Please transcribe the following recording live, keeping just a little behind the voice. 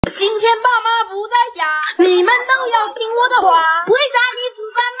今天爸妈不在家，你们都要听我的话。为啥你不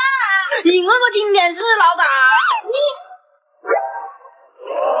爸妈？因为我今天是老大。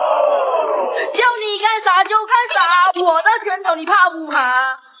叫你干啥就干啥，我的拳头你怕不怕？等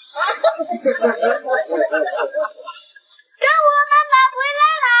我妈妈回来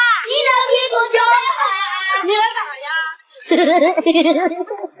了，你的屁股就会滑。你来打呀！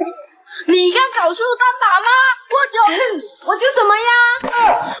你敢告诉当爸妈，我就什么呀？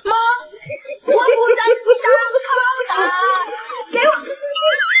妈，我不在家偷懒，给我。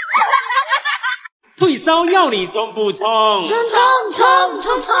退烧药你冲不冲？冲！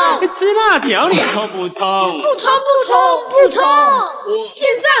吃辣条你冲不冲？不冲！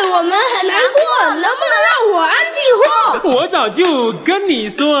现在我们很难过，能不能让我安静货？我早就跟你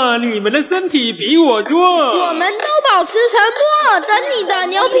说，你们的身体比我弱。我们都保持沉默，等你的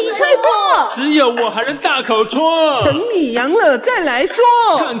牛皮吹破。只有我还能大口戳。等你阳了再来说。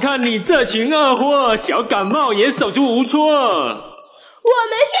看看你这群二货，小感冒也手足无措。我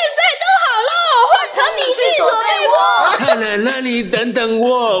们现在都好了，换成你去躲被窝。太冷了，你等等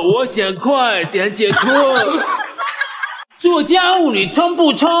我，我想快点解脱。做家务你冲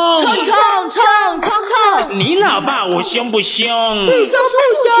不冲？冲！你老爸我凶不凶？不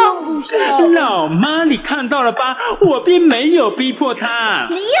凶。老妈你看到了吧？我并没有逼迫他。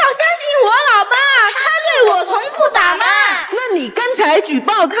你要相信我老爸，他对我从不打骂。那你刚才举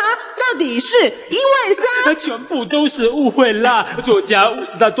报他，到底是因为啥？全部都是误会啦！做家务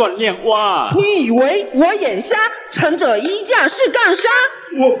是在锻炼哇！你以为我眼瞎，撑着衣架是干啥？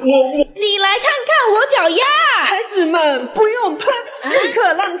我你来看看我脚丫。孩子们不用喷，立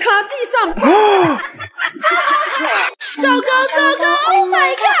刻让他地上喷。糟糕 ！Oh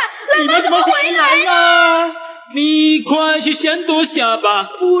my god！ 你们怎么回来了？你快去先躲下吧，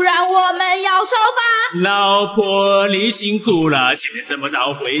不然我们要受罚。老婆你辛苦了，今天这么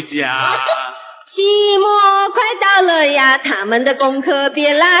早回家。期末快到了呀，他们的功课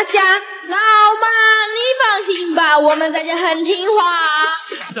别落下。老妈，你放心吧，我们在家很听话。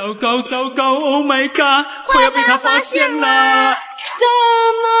糟糕 ！Oh my god！ 快要被他发现了。怎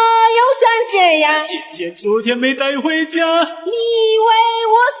么有酸血呀？姐姐昨天没带回家。你以为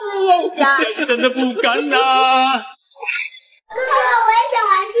我是眼瞎？这是真的不敢啦。哥哥，我也想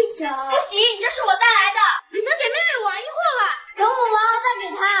玩气球。不行，这是我带来的，你能给妹妹玩一会儿吧？等我玩好再给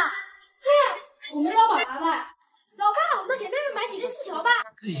她。我们老板吧，老看好，我们给妹妹买几个气球吧。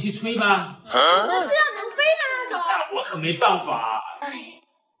自己去吹吧。我是要能飞的那种。我可没办法。我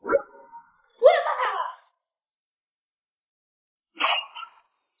有办法了。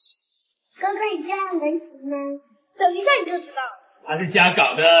哥哥，你这样能行吗？等一下你就知道了。他是瞎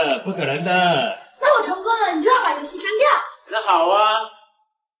搞的，不可能的。那我成功了，你就要把游戏删掉。那好啊。哎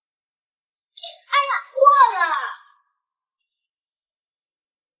呀，错了。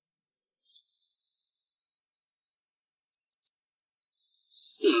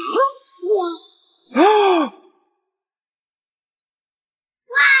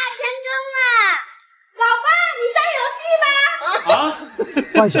哇，成功了！老爸，你删游戏吗？啊！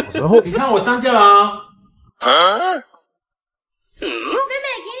半小时后，你看我删掉了啊。妹妹，给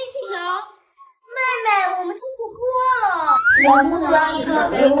你气球。妹妹，我们气球破了，能不能让一个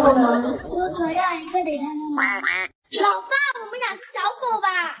给我们？哥哥，让一个给他们买。老爸，我们养只小狗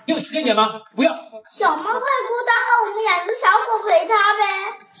吧。你有时间点吗？不要。小猫太孤单了，我们养只小狗陪它呗。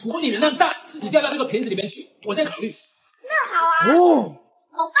除非你能让蛋自己掉到这个瓶子里面去，我再考虑。那好啊。哦。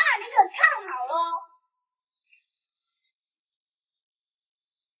老爸，你可看好喽。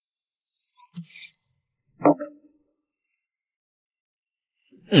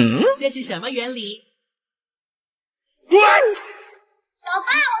这是什么原理？老爸，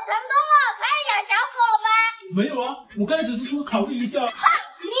我成功了，可以养小狗了吧？没有啊，我刚才只是说考虑一下。你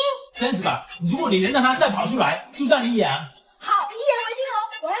这样子吧，如果你能让它再跑出来，就让你养。好，一言为定哦，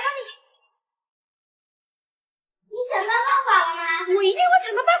我来帮你。你想到办法了吗？我一定会想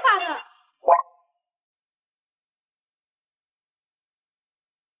到办法的。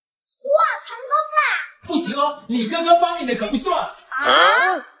哇，成功了！不行哦，你哥哥帮你的可不算。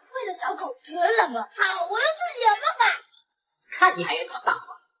啊！为了小狗，可冷了。好，我有自己的办法。看你还有什么办法？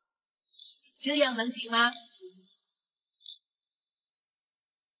这样能行吗？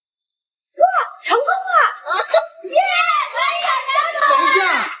哇，成功了！耶，可以养小狗。等一下，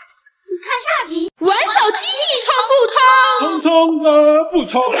请看下题。玩手机你冲不冲？不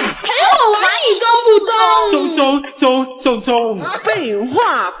冲。陪我玩你中不中？中。废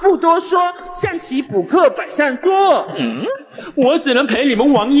话不多说，象棋补课摆上桌。我只能陪你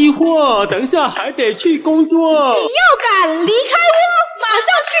们玩一会儿，等一下还得去工作。你又敢离开我？马上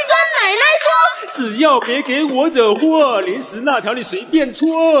去跟奶奶说。只要别给我惹祸，零食那条你随便戳。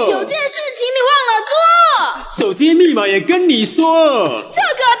有件事情你忘了做，手机密码也跟你说。这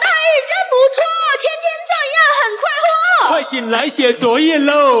个待遇真不错，天天这样很快活。快醒来写作业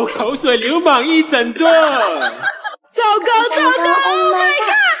喽，口水流满一整桌。糟糕糟糕 ，Oh my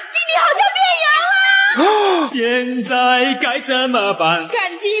god， 弟弟好像变阳了。现在该怎么办？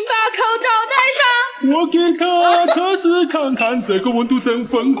赶紧把口罩戴上。我给他测试看看，这个温度真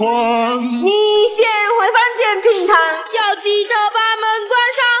疯狂。你先回房间品尝，要记得把门关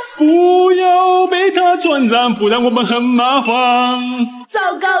上，不要被他传染，不然我们很麻烦。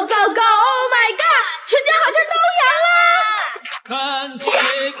糟糕糟糕 ，Oh my god， 全家好像都阳了。感觉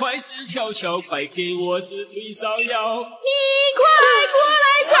快是悄悄，快给我止退烧药。你快过来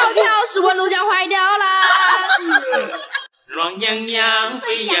瞧瞧，是温度计坏掉啦。软洋洋，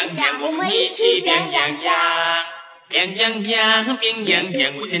沸羊羊，我们一起变羊羊。变羊羊，变羊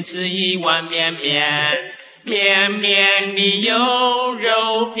羊，我先吃一碗面面。面面里有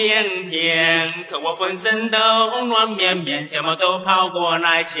肉片片，可我浑身都软绵绵，小猫都跑过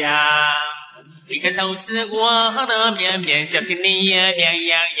来抢。你敢偷吃我的面面，小心你也变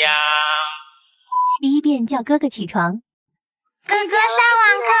羊羊。第一遍叫哥哥起床。哥哥上网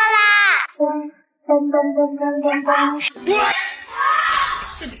课啦！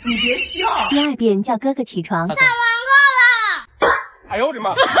你别笑。第二遍叫哥哥起床。上网课啦！哎呦我的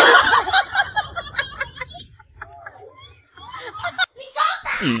妈！你找打！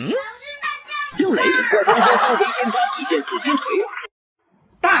就雷，我同学上天天干一线四星腿。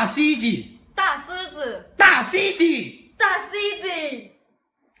大西子，大狮子，大西子，大狮子，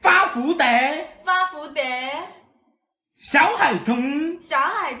发福袋，发福袋，小海豚，小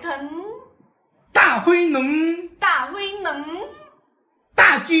海豚，大灰龙，大灰龙，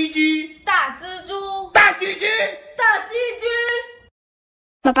大蜘蛛，大蜘蛛，大蜘蛛，大蜘蛛。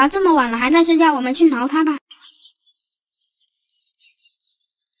爸爸这么晚了还在睡觉，我们去挠他吧。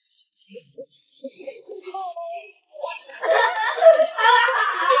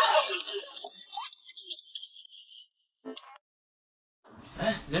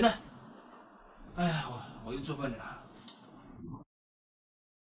哎，人呢？哎呀，我又做笨了。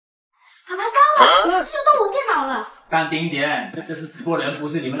爸爸糟了，是不是又动我电脑了？淡定点，这是直播人，不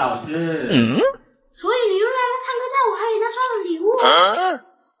是你们老师。所以你又让他唱歌跳舞，还给他刷了礼物。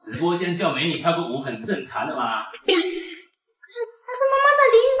直播间叫美女跳个舞很正常的嘛。可是他是妈妈的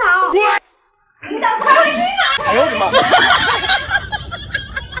领导。哎呦我的妈！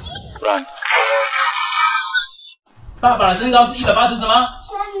爸爸的身高是180什么？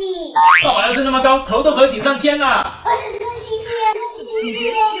千米。爸爸要是那么高，头都可以顶上天了。我只是西天。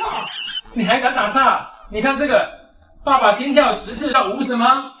你还敢打岔？你看这个，爸爸心跳10次到50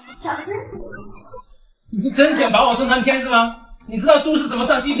吗？你是真想把我送上天是吗？你知道猪是怎么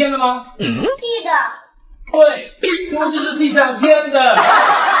上西天的吗？记得。对，猪就是去上天的。爸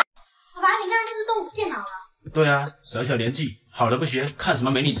爸，你看是不是动电脑了？对啊，小小年纪，好的不学，看什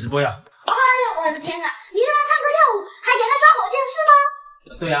么美女直播呀？哎呦，我的天哪！你让他唱歌跳舞，还给他刷火箭是吗？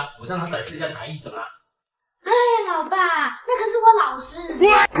对啊，我让他展示一下才艺，怎么了？哎呀，老爸，那可是我老师。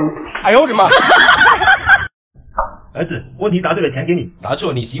哎呦我的妈！儿子，问题答对了钱给你，答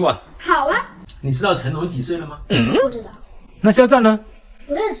错你洗碗。好啊。你知道成龙几岁了吗？不知道。那肖战呢？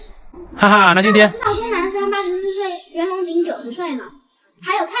不认识。哈哈，那今天知道孙楠山84岁，袁隆平90岁呢，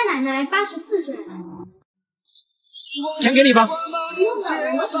还有太奶奶84岁了。钱给你吧。不用了，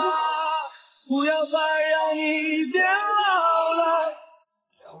我只不要再让你变老了。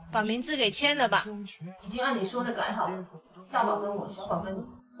把名字给签了吧。已经按你说的改好了，大宝跟我，小宝跟你。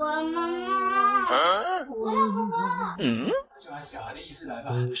我妈妈，我要爸爸。就按小孩的意思来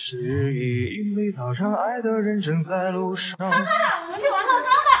吧。是因为踏上爱的人正在路上。我们去玩乐高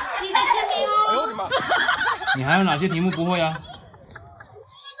吧，记得签名哦。哎呦我的妈！你还有哪些题目不会啊？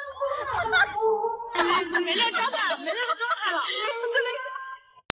没料招牌了，没料招牌了。